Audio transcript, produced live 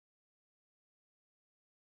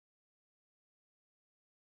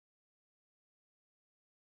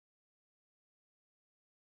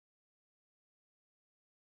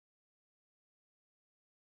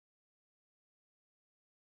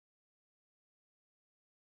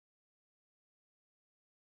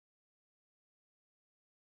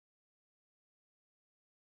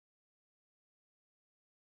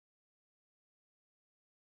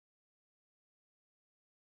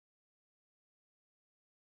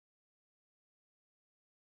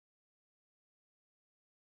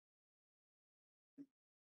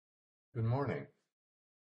Good morning.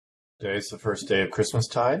 Today is the first day of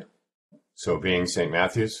Christmastide. So being St.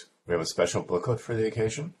 Matthew's, we have a special booklet for the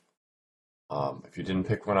occasion. If you didn't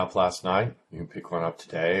pick one up last night, you can pick one up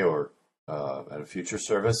today or at a future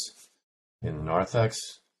service in the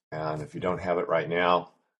narthex. And if you don't have it right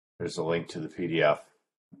now, there's a link to the PDF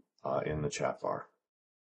in the chat bar.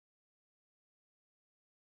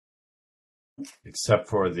 Except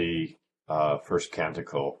for the first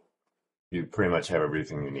canticle, you pretty much have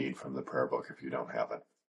everything you need from the prayer book if you don't have it.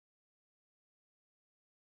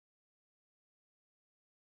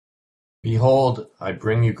 Behold, I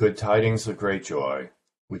bring you good tidings of great joy,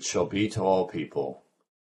 which shall be to all people.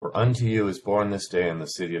 For unto you is born this day in the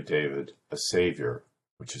city of David a Saviour,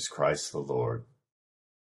 which is Christ the Lord.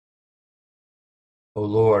 O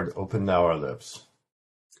Lord, open thou our lips.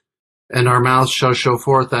 And our mouths shall show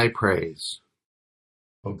forth thy praise.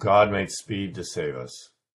 O God, make speed to save us.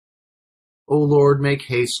 O Lord, make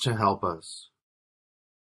haste to help us.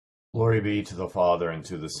 Glory be to the Father, and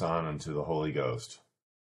to the Son, and to the Holy Ghost.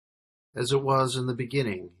 As it was in the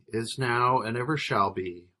beginning, is now, and ever shall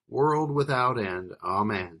be, world without end.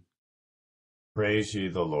 Amen. Praise ye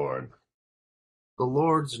the Lord. The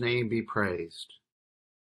Lord's name be praised.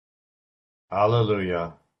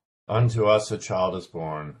 Alleluia. Unto us a child is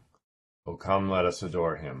born. O come, let us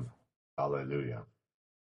adore him. Alleluia.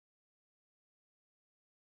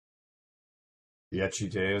 The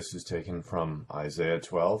Ecce Deus is taken from Isaiah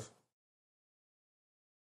 12.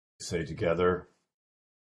 We say together,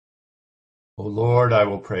 O Lord, I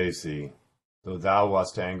will praise thee, though thou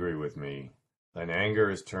wast angry with me. Thine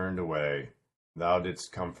anger is turned away, thou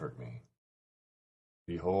didst comfort me.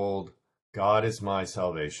 Behold, God is my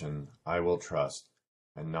salvation, I will trust,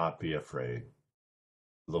 and not be afraid.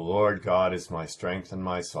 The Lord God is my strength and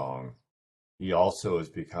my song, he also is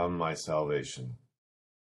become my salvation.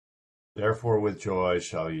 Therefore with joy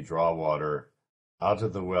shall ye draw water out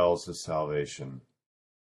of the wells of salvation.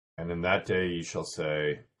 And in that day ye shall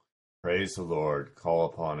say, Praise the Lord, call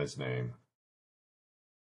upon his name.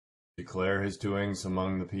 Declare his doings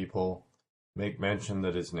among the people, make mention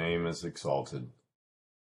that his name is exalted.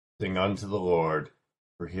 Sing unto the Lord,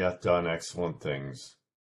 for he hath done excellent things.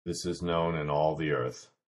 This is known in all the earth.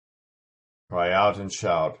 Cry out and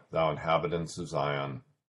shout, thou inhabitants of Zion,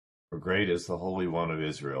 for great is the Holy One of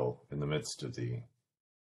Israel in the midst of thee.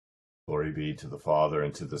 Glory be to the Father,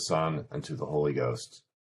 and to the Son, and to the Holy Ghost,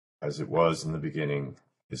 as it was in the beginning,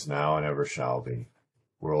 is now, and ever shall be,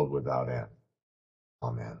 world without end.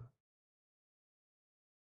 Amen.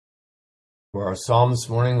 For our psalm this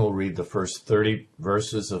morning, we'll read the first 30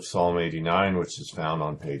 verses of Psalm 89, which is found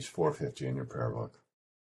on page 450 in your prayer book.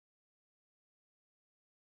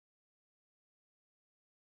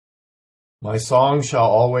 My song shall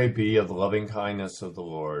always be of the loving kindness of the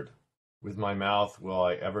Lord. With my mouth will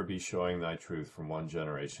I ever be showing thy truth from one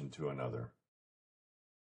generation to another.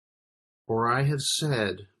 For I have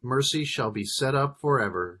said, mercy shall be set up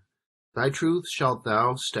forever. Thy truth shalt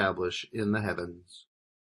thou establish in the heavens.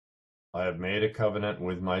 I have made a covenant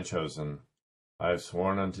with my chosen. I have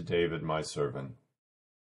sworn unto David my servant.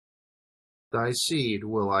 Thy seed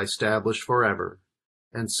will I establish forever,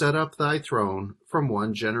 and set up thy throne from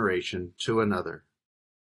one generation to another.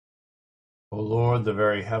 O Lord, the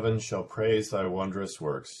very heavens shall praise thy wondrous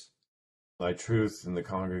works, thy truth in the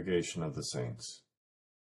congregation of the saints.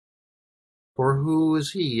 For who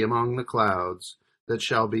is he among the clouds that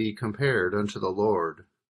shall be compared unto the Lord?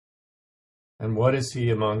 And what is he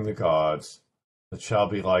among the gods that shall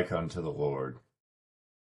be like unto the Lord?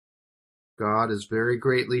 God is very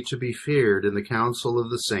greatly to be feared in the council of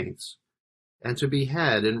the saints, and to be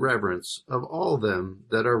had in reverence of all them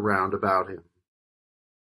that are round about him.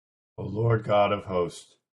 O Lord God of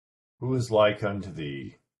hosts, who is like unto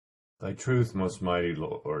thee? Thy truth, most mighty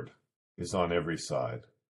Lord, is on every side.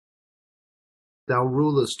 Thou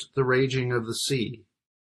rulest the raging of the sea.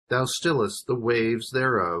 Thou stillest the waves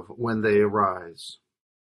thereof when they arise.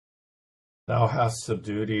 Thou hast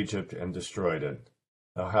subdued Egypt and destroyed it.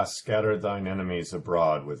 Thou hast scattered thine enemies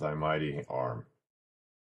abroad with thy mighty arm.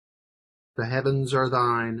 The heavens are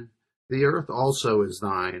thine, the earth also is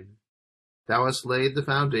thine. Thou hast laid the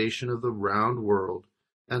foundation of the round world,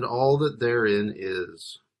 and all that therein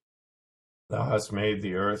is. Thou hast made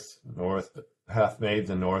hath made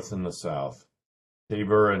the north and the south.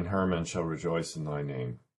 Tabor and Hermon shall rejoice in thy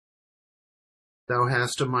name. Thou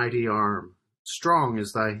hast a mighty arm, strong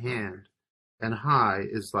is thy hand, and high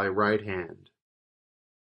is thy right hand.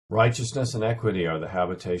 Righteousness and equity are the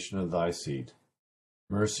habitation of thy seat.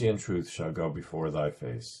 Mercy and truth shall go before thy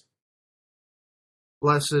face.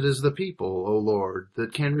 Blessed is the people, O Lord,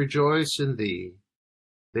 that can rejoice in thee.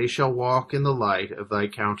 They shall walk in the light of thy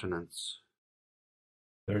countenance.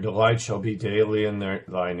 Their delight shall be daily in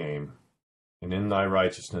thy name, and in thy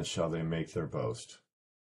righteousness shall they make their boast.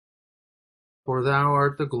 For thou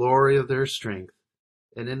art the glory of their strength,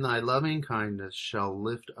 and in thy loving kindness shall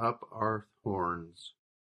lift up our horns.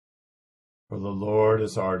 For the Lord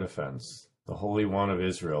is our defense, the Holy One of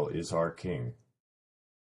Israel is our King.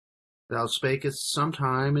 Thou spakest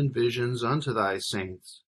sometime in visions unto thy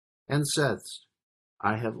saints, and saidst,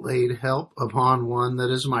 I have laid help upon one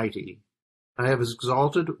that is mighty. I have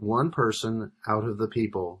exalted one person out of the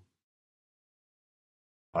people.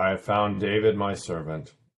 I have found David my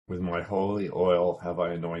servant, with my holy oil have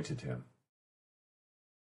I anointed him.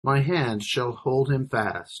 My hand shall hold him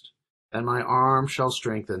fast, and my arm shall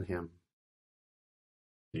strengthen him.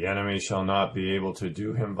 The enemy shall not be able to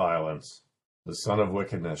do him violence. The son of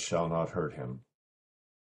wickedness shall not hurt him.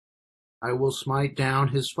 I will smite down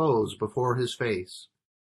his foes before his face,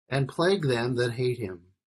 and plague them that hate him.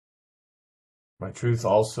 My truth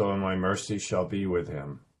also and my mercy shall be with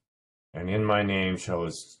him, and in my name shall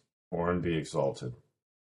his horn be exalted.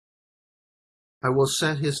 I will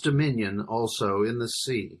set his dominion also in the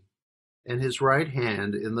sea, and his right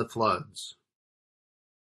hand in the floods.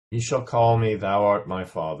 He shall call me, Thou art my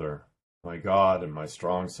Father, my God, and my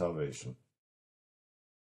strong salvation.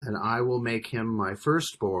 And I will make him my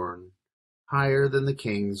firstborn, higher than the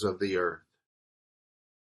kings of the earth.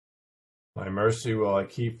 My mercy will I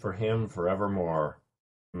keep for him forevermore,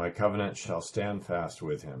 and my covenant shall stand fast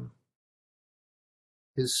with him.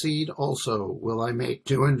 His seed also will I make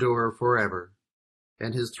to endure forever,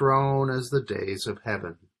 and his throne as the days of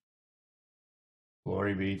heaven.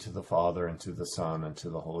 Glory be to the Father, and to the Son, and to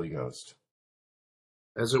the Holy Ghost.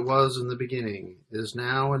 As it was in the beginning, is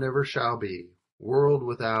now, and ever shall be, world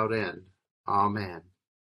without end. Amen.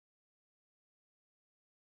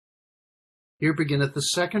 Here beginneth the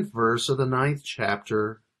second verse of the 9th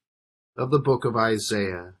chapter of the book of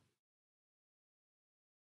Isaiah.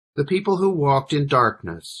 The people who walked in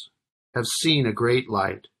darkness have seen a great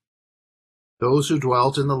light. Those who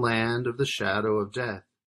dwelt in the land of the shadow of death,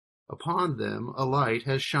 upon them a light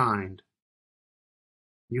has shined.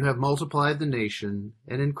 You have multiplied the nation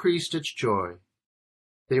and increased its joy.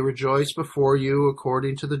 They rejoice before you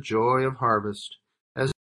according to the joy of harvest,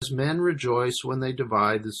 as men rejoice when they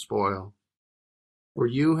divide the spoil. For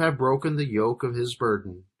you have broken the yoke of his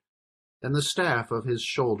burden, and the staff of his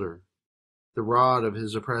shoulder, the rod of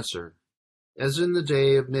his oppressor, as in the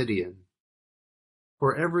day of Midian.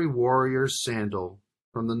 For every warrior's sandal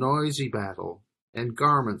from the noisy battle, and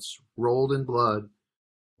garments rolled in blood,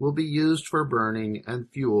 will be used for burning and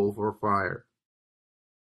fuel for fire.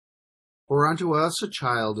 For unto us a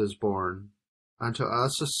child is born, unto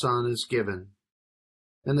us a son is given,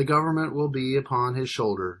 and the government will be upon his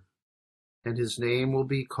shoulder, and his name will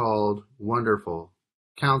be called Wonderful,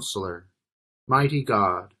 Counselor, Mighty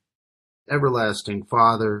God, Everlasting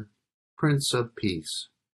Father, Prince of Peace.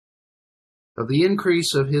 Of the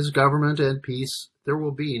increase of his government and peace there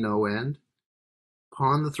will be no end,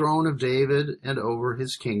 upon the throne of David and over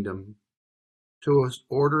his kingdom, to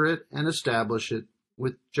order it and establish it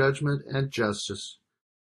with judgment and justice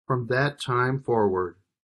from that time forward,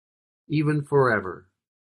 even forever.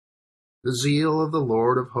 The zeal of the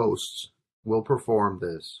Lord of hosts will perform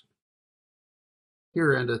this.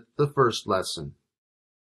 Here endeth the first lesson.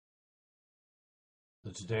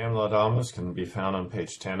 The Te Deum Laudamus can be found on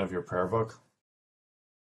page 10 of your prayer book.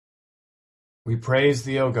 We praise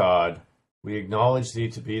thee, O God. We acknowledge thee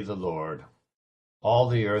to be the Lord. All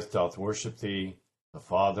the earth doth worship thee, the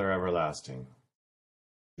Father everlasting.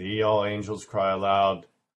 Thee all angels cry aloud,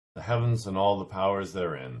 the heavens and all the powers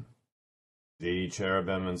therein. Thee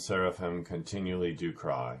cherubim and seraphim continually do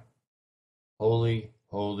cry. Holy,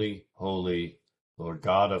 holy, holy, Lord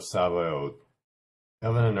God of Sabaoth.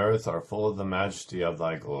 Heaven and earth are full of the majesty of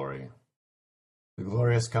thy glory. The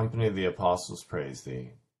glorious company of the apostles praise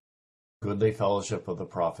thee. Goodly fellowship of the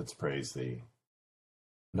prophets praise thee.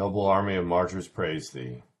 Noble army of martyrs praise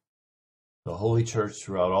thee. The holy church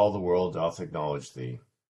throughout all the world doth acknowledge thee.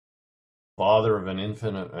 Father of an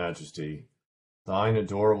infinite majesty, thine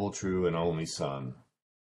adorable, true, and only Son,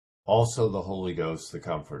 also the Holy Ghost, the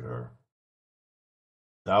Comforter.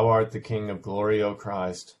 Thou art the King of glory, O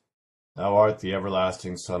Christ. Thou art the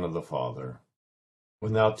everlasting Son of the Father.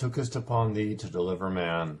 When thou tookest upon thee to deliver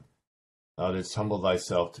man, thou didst humble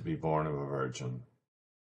thyself to be born of a virgin.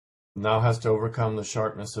 When thou hast overcome the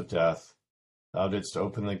sharpness of death, thou didst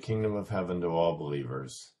open the kingdom of heaven to all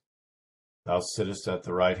believers. Thou sittest at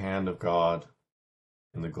the right hand of God,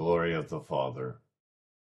 in the glory of the Father.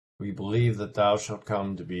 We believe that thou shalt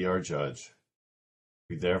come to be our judge.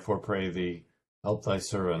 We therefore pray thee, Help thy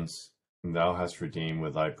servants, whom thou hast redeemed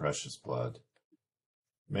with thy precious blood.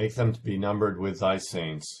 Make them to be numbered with thy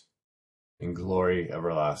saints in glory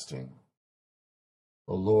everlasting.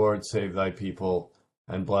 O Lord, save thy people,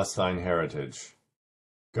 and bless thine heritage.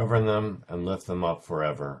 Govern them, and lift them up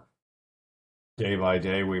forever. Day by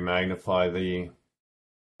day we magnify thee,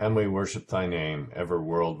 and we worship thy name, ever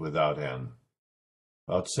world without end.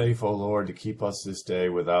 Vouchsafe, O Lord, to keep us this day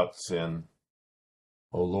without sin.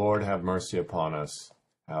 O Lord, have mercy upon us,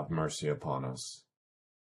 have mercy upon us.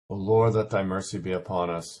 O Lord, let thy mercy be upon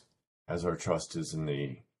us, as our trust is in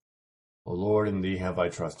thee. O Lord, in thee have I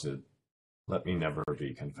trusted. Let me never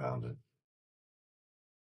be confounded.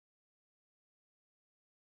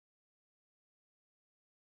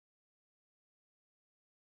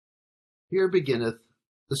 Here beginneth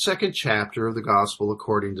the second chapter of the Gospel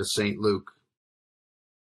according to St. Luke.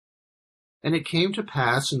 And it came to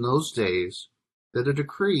pass in those days that a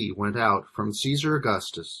decree went out from Caesar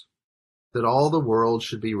Augustus that all the world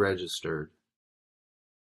should be registered.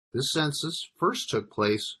 This census first took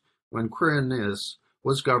place when Quirinius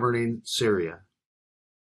was governing Syria.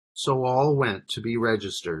 So all went to be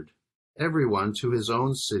registered, everyone to his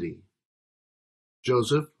own city.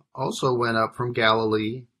 Joseph also went up from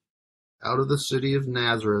Galilee, out of the city of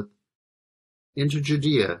Nazareth, into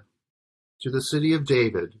Judea, to the city of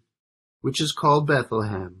David, which is called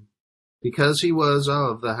Bethlehem, because he was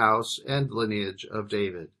of the house and lineage of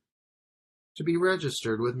David, to be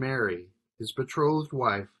registered with Mary, his betrothed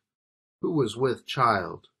wife, who was with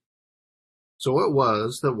child. So it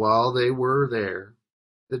was that while they were there,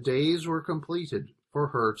 the days were completed for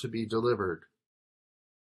her to be delivered.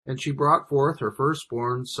 And she brought forth her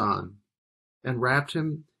firstborn son, and wrapped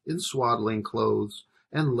him in swaddling clothes,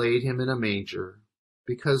 and laid him in a manger,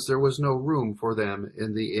 because there was no room for them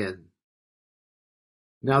in the inn.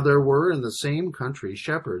 Now there were in the same country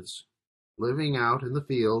shepherds, living out in the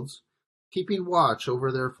fields, keeping watch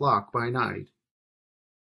over their flock by night.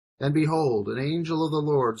 And behold, an angel of the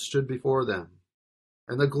Lord stood before them,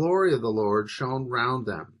 and the glory of the Lord shone round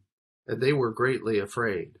them, and they were greatly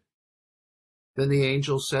afraid. Then the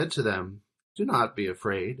angel said to them, Do not be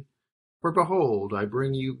afraid, for behold, I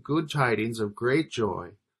bring you good tidings of great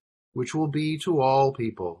joy, which will be to all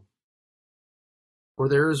people. For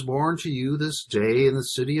there is born to you this day in the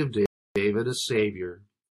city of David a Savior,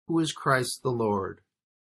 who is Christ the Lord.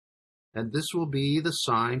 And this will be the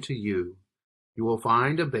sign to you. You will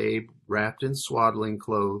find a babe wrapped in swaddling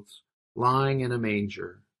clothes, lying in a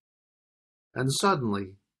manger. And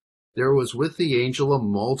suddenly there was with the angel a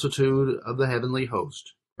multitude of the heavenly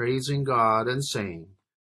host, praising God and saying,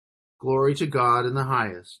 Glory to God in the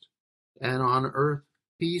highest, and on earth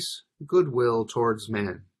peace, goodwill towards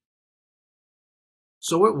men.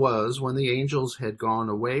 So it was, when the angels had gone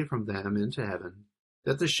away from them into heaven,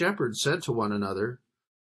 that the shepherds said to one another,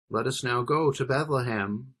 Let us now go to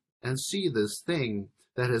Bethlehem, and see this thing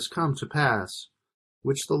that has come to pass,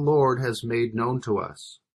 which the Lord has made known to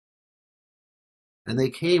us. And they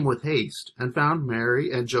came with haste, and found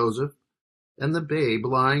Mary and Joseph, and the babe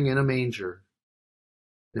lying in a manger.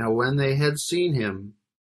 Now when they had seen him,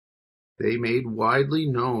 they made widely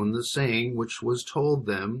known the saying which was told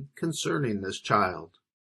them concerning this child.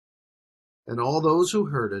 And all those who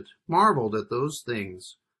heard it marveled at those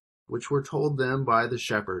things which were told them by the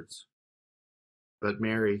shepherds. But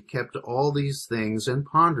Mary kept all these things and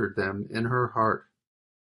pondered them in her heart.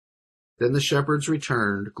 Then the shepherds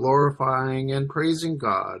returned, glorifying and praising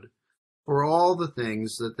God for all the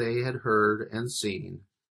things that they had heard and seen,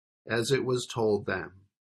 as it was told them.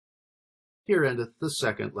 Here endeth the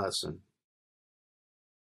second lesson.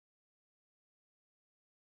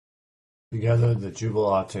 Together the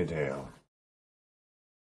Jubilate Deo.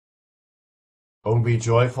 O be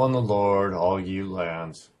joyful in the Lord, all ye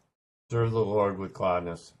lands. Serve the Lord with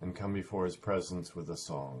gladness, and come before his presence with a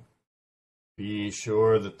song. Be ye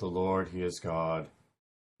sure that the Lord, he is God.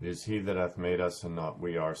 It is he that hath made us, and not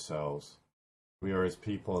we ourselves. We are his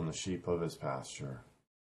people, and the sheep of his pasture.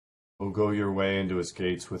 O go your way into his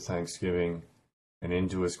gates with thanksgiving, and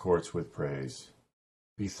into his courts with praise.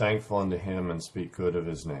 Be thankful unto him, and speak good of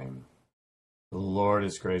his name. The Lord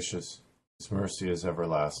is gracious, his mercy is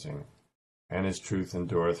everlasting, and his truth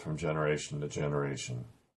endureth from generation to generation.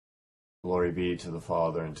 Glory be to the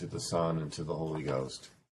Father, and to the Son, and to the Holy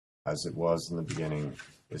Ghost, as it was in the beginning,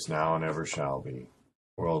 is now, and ever shall be,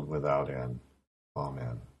 world without end.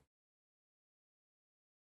 Amen.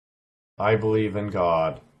 I believe in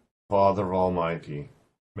God, Father Almighty,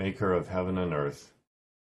 maker of heaven and earth,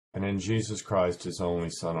 and in Jesus Christ, his only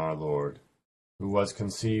Son, our Lord, who was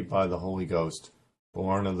conceived by the Holy Ghost,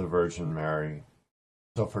 born of the Virgin Mary,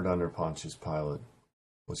 suffered under Pontius Pilate,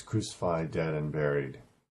 was crucified, dead, and buried.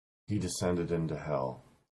 He descended into hell.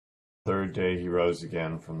 Third day he rose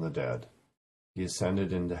again from the dead. He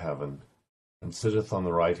ascended into heaven, and sitteth on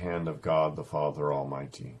the right hand of God the Father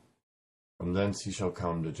Almighty. From thence he shall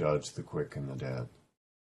come to judge the quick and the dead.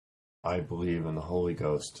 I believe in the Holy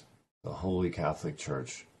Ghost, the Holy Catholic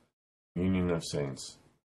Church, union of saints,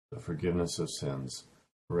 the forgiveness of sins,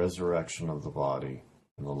 the resurrection of the body,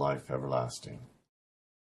 and the life everlasting.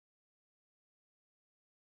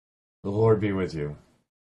 The Lord be with you.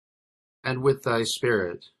 And with thy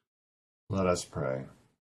spirit. Let us pray.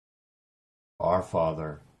 Our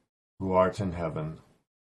Father, who art in heaven,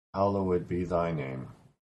 hallowed be thy name.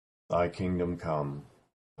 Thy kingdom come,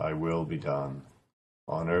 thy will be done,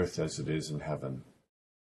 on earth as it is in heaven.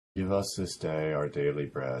 Give us this day our daily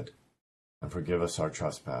bread, and forgive us our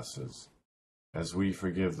trespasses, as we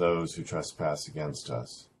forgive those who trespass against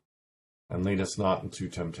us. And lead us not into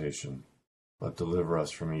temptation, but deliver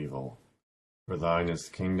us from evil. For thine is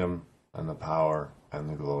the kingdom, and the power, and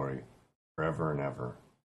the glory, forever and ever.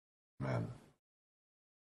 Amen.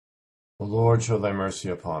 O Lord, show thy mercy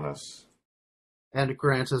upon us. And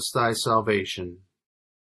grant us thy salvation.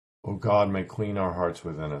 O God, make clean our hearts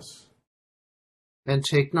within us. And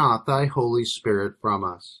take not thy Holy Spirit from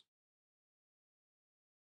us.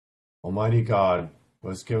 Almighty God, who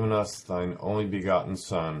hast given us thine only begotten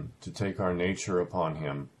Son, to take our nature upon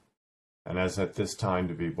him, and as at this time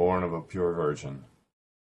to be born of a pure virgin,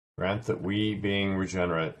 grant that we, being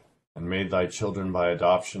regenerate, and made thy children by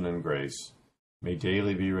adoption and grace, may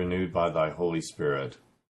daily be renewed by thy Holy Spirit,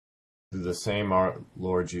 through the same our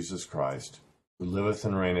Lord Jesus Christ, who liveth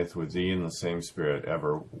and reigneth with thee in the same Spirit,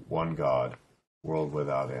 ever one God, world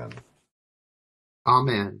without end.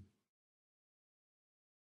 Amen.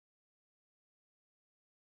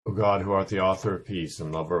 O God, who art the author of peace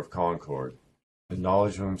and lover of concord, in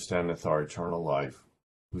knowledge of whom standeth our eternal life,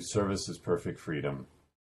 whose service is perfect freedom,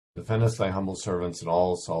 defend us thy humble servants in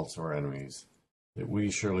all assaults of our enemies, that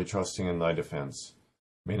we, surely trusting in thy defense,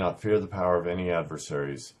 may not fear the power of any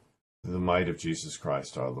adversaries, through the might of Jesus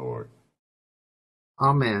Christ our Lord.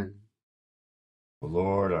 Amen. O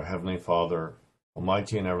Lord, our heavenly Father,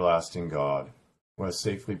 almighty and everlasting God, who hast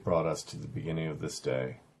safely brought us to the beginning of this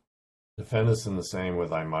day, defend us in the same with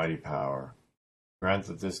thy mighty power. Grant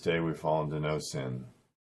that this day we fall into no sin,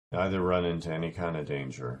 neither run into any kind of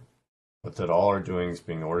danger, but that all our doings,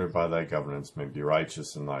 being ordered by thy governance, may be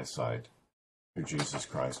righteous in thy sight. Through Jesus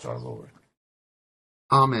Christ our Lord.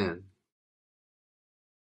 Amen.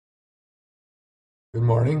 Good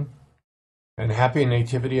morning, and happy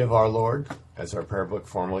Nativity of our Lord, as our prayer book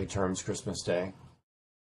formally terms Christmas Day.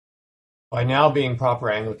 By now being proper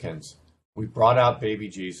Anglicans, we brought out baby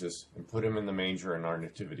Jesus and put him in the manger in our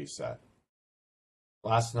nativity set.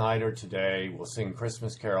 Last night or today, we'll sing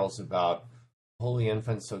Christmas carols about Holy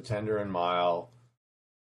Infant so tender and mild,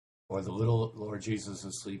 or the little Lord Jesus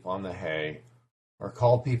asleep on the hay, or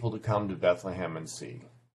call people to come to Bethlehem and see.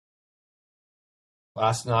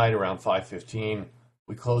 Last night, around 5:15,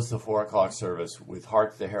 we closed the 4 o'clock service with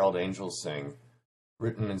Hark the Herald Angels Sing,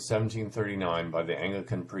 written in 1739 by the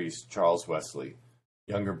Anglican priest Charles Wesley,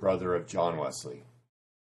 younger brother of John Wesley.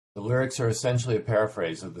 The lyrics are essentially a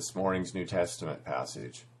paraphrase of this morning's New Testament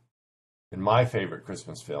passage. In my favorite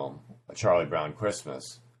Christmas film, A Charlie Brown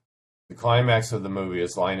Christmas, the climax of the movie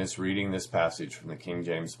is Linus reading this passage from the King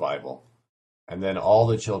James Bible, and then all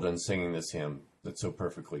the children singing this hymn that so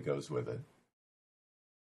perfectly goes with it.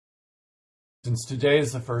 Since today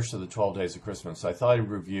is the first of the 12 days of Christmas, I thought I'd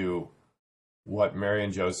review what Mary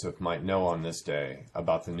and Joseph might know on this day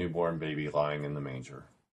about the newborn baby lying in the manger.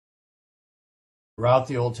 Throughout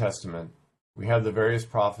the Old Testament, we have the various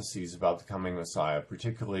prophecies about the coming Messiah,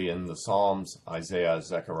 particularly in the Psalms, Isaiah,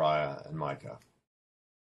 Zechariah, and Micah.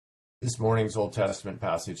 This morning's Old Testament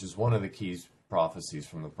passage is one of the key prophecies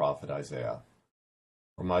from the prophet Isaiah.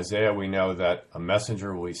 From Isaiah, we know that a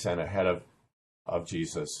messenger will be sent ahead of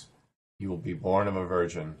Jesus. He will be born of a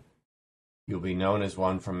virgin. He will be known as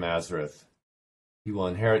one from Nazareth. He will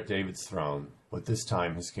inherit David's throne, but this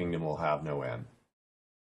time his kingdom will have no end.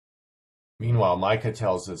 Meanwhile, Micah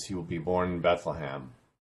tells us he will be born in Bethlehem,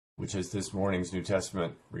 which, as this morning's New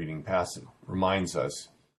Testament reading passage reminds us,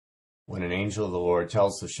 when an angel of the Lord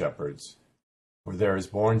tells the shepherds, "For there is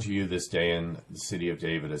born to you this day in the city of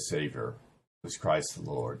David a Savior, who is Christ the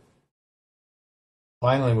Lord."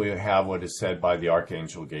 Finally, we have what is said by the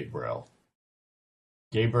archangel Gabriel.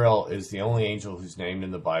 Gabriel is the only angel who's named in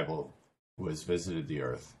the Bible who has visited the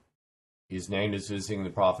earth. He is named as visiting the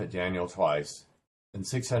prophet Daniel twice, and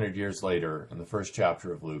 600 years later, in the first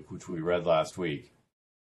chapter of Luke, which we read last week,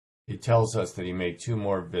 it tells us that he made 2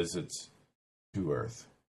 more visits to earth.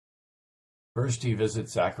 First he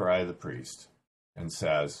visits Zechariah the priest and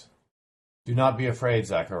says, "Do not be afraid,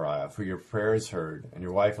 Zechariah, for your prayer is heard, and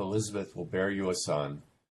your wife Elizabeth will bear you a son,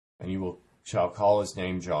 and shall call his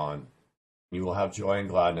name John. You will have joy and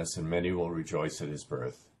gladness, and many will rejoice at his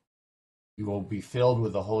birth. He will be filled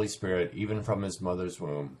with the Holy Spirit even from his mother's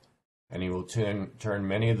womb, and he will turn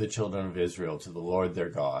many of the children of Israel to the Lord their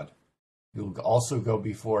God. He will also go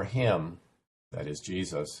before him," that is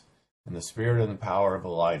Jesus, "in the spirit and the power of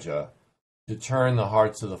Elijah, to turn the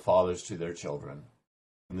hearts of the fathers to their children,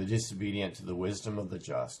 and the disobedient to the wisdom of the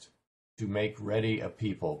just, to make ready a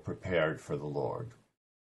people prepared for the Lord."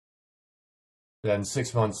 Then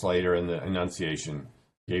 6 months later in the Annunciation,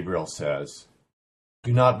 Gabriel says,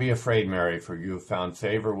 "Do not be afraid, Mary, for you have found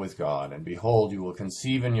favor with God, and behold, you will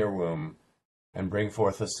conceive in your womb and bring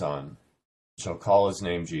forth a son, and shall call his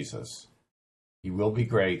name Jesus. He will be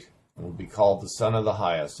great, and will be called the Son of the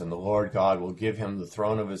Highest, and the Lord God will give him the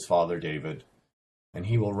throne of his father David, and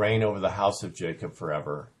he will reign over the house of Jacob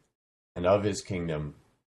forever, and of his kingdom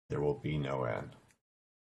there will be no end."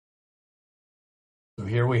 So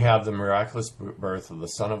here we have the miraculous birth of the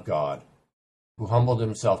Son of God, who humbled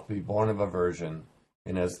himself to be born of a virgin,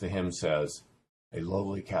 and as the hymn says, a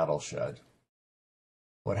lowly cattle shed.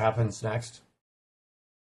 What happens next?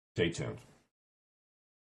 Stay tuned.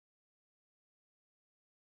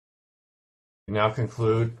 We now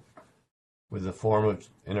conclude with the form of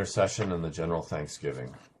intercession and the general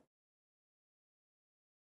thanksgiving.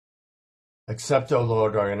 Accept, O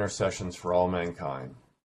Lord, our intercessions for all mankind.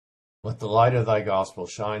 Let the light of thy gospel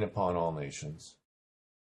shine upon all nations.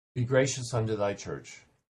 Be gracious unto thy church,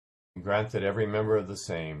 and grant that every member of the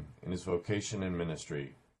same, in his vocation and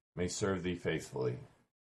ministry, may serve thee faithfully.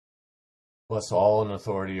 Bless all in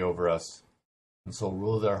authority over us, and so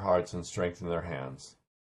rule their hearts and strengthen their hands,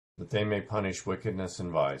 that they may punish wickedness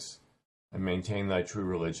and vice, and maintain thy true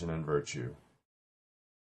religion and virtue.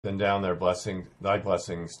 Send down thy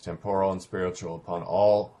blessings, temporal and spiritual, upon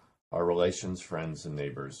all our relations, friends, and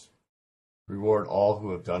neighbors. Reward all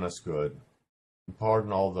who have done us good, and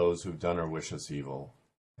pardon all those who have done or wish us evil,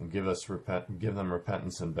 and give them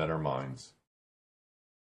repentance and better minds.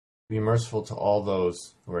 Be merciful to all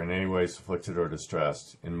those who are in any ways afflicted or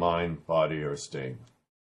distressed, in mind, body, or estate.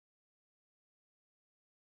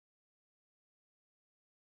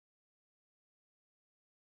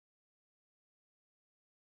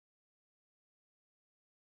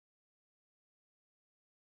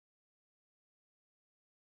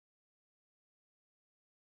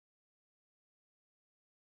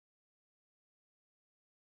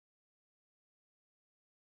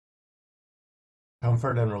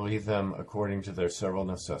 Comfort and relieve them according to their several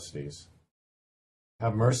necessities.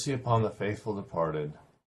 Have mercy upon the faithful departed,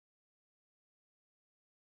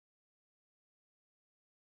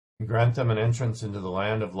 and grant them an entrance into the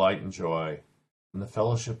land of light and joy, and the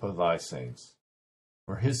fellowship of thy saints.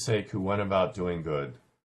 For his sake who went about doing good,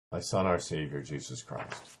 thy Son, our Savior, Jesus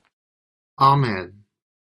Christ. Amen.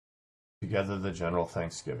 Together the general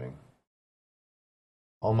thanksgiving.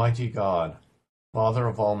 Almighty God, Father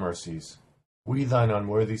of all mercies, we, thine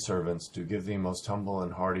unworthy servants, do give thee most humble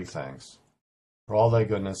and hearty thanks for all thy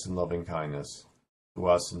goodness and loving kindness to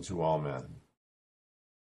us and to all men.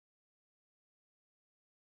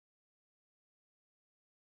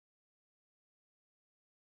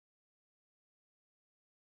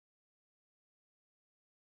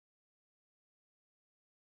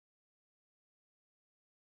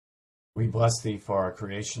 We bless thee for our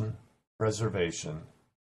creation, preservation,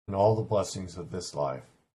 and all the blessings of this life,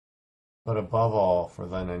 but above all for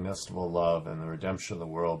thine inestimable love and the redemption of the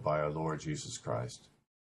world by our Lord Jesus Christ,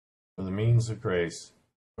 for the means of grace,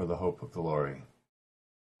 for the hope of glory.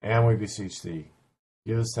 And we beseech thee,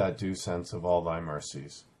 give us that due sense of all thy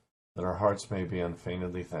mercies, that our hearts may be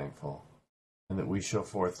unfeignedly thankful, and that we show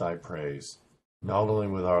forth thy praise, not only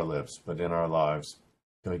with our lips, but in our lives,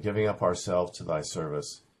 by giving up ourselves to thy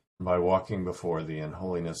service, and by walking before thee in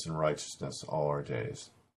holiness and righteousness all our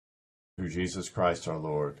days. Through Jesus Christ our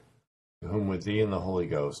Lord, to whom with thee and the Holy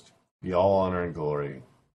Ghost be all honor and glory,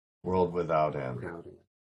 world without end.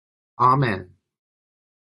 Amen.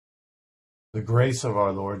 The grace of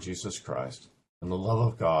our Lord Jesus Christ, and the love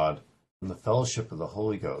of God, and the fellowship of the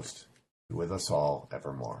Holy Ghost be with us all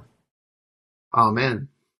evermore. Amen.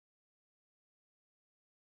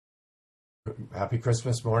 Happy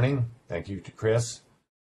Christmas morning. Thank you to Chris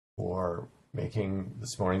for making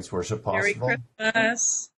this morning's worship possible. Merry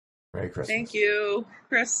Christmas. Merry Christmas. Thank you,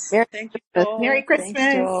 Chris. Merry Thank you, Christmas. Joel. Merry Christmas.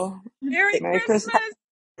 Thanks, Joel. Merry Merry Christmas. Christmas.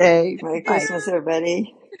 Day. Merry Bye. Christmas,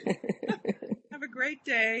 everybody. Have a great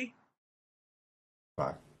day.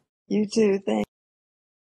 Bye. You too. Thanks.